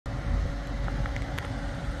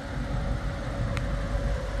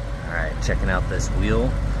Checking out this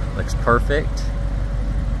wheel, looks perfect.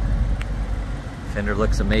 Fender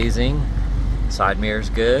looks amazing. Side mirror's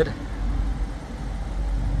good.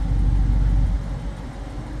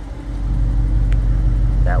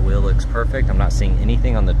 That wheel looks perfect. I'm not seeing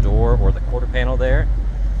anything on the door or the quarter panel there.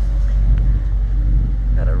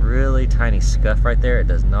 Got a really tiny scuff right there. It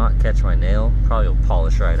does not catch my nail. Probably will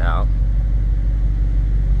polish right out.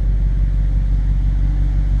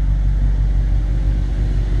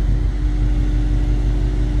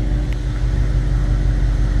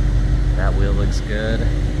 That wheel looks good.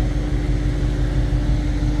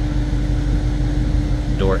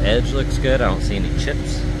 Door edge looks good. I don't see any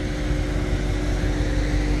chips.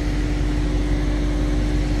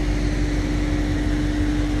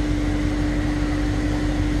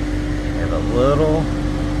 A little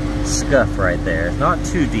scuff right there. It's not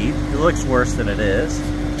too deep. It looks worse than it is.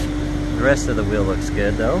 The rest of the wheel looks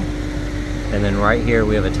good though. And then right here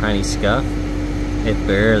we have a tiny scuff. It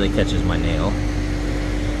barely catches my nail.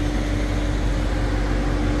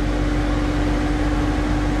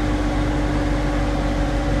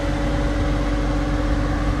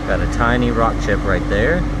 Got a tiny rock chip right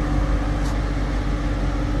there.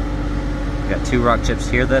 Got 2 rock chips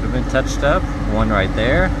here that have been touched up. One right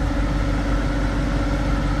there.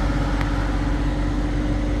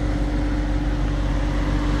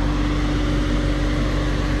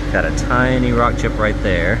 Got a tiny rock chip right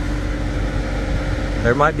there.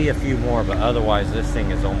 There might be a few more, but otherwise this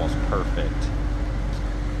thing is almost perfect.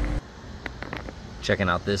 Checking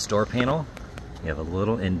out this door panel. You have a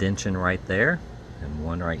little indentation right there and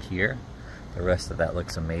one right here. The rest of that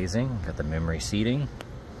looks amazing. Got the memory seating.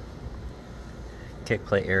 Kick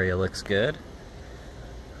plate area looks good.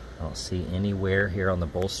 I don't see any wear here on the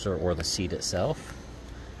bolster or the seat itself.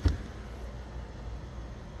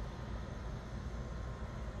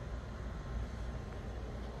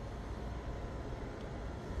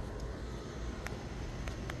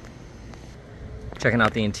 Checking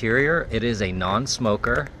out the interior, it is a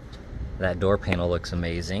non-smoker. That door panel looks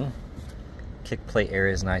amazing. Kick plate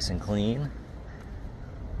area is nice and clean.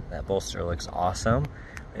 That bolster looks awesome.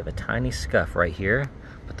 We have a tiny scuff right here,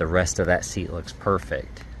 but the rest of that seat looks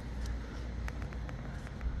perfect.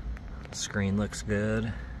 Screen looks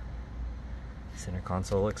good. Center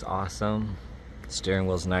console looks awesome. Steering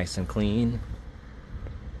wheel's nice and clean.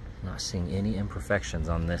 Not seeing any imperfections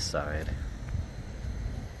on this side.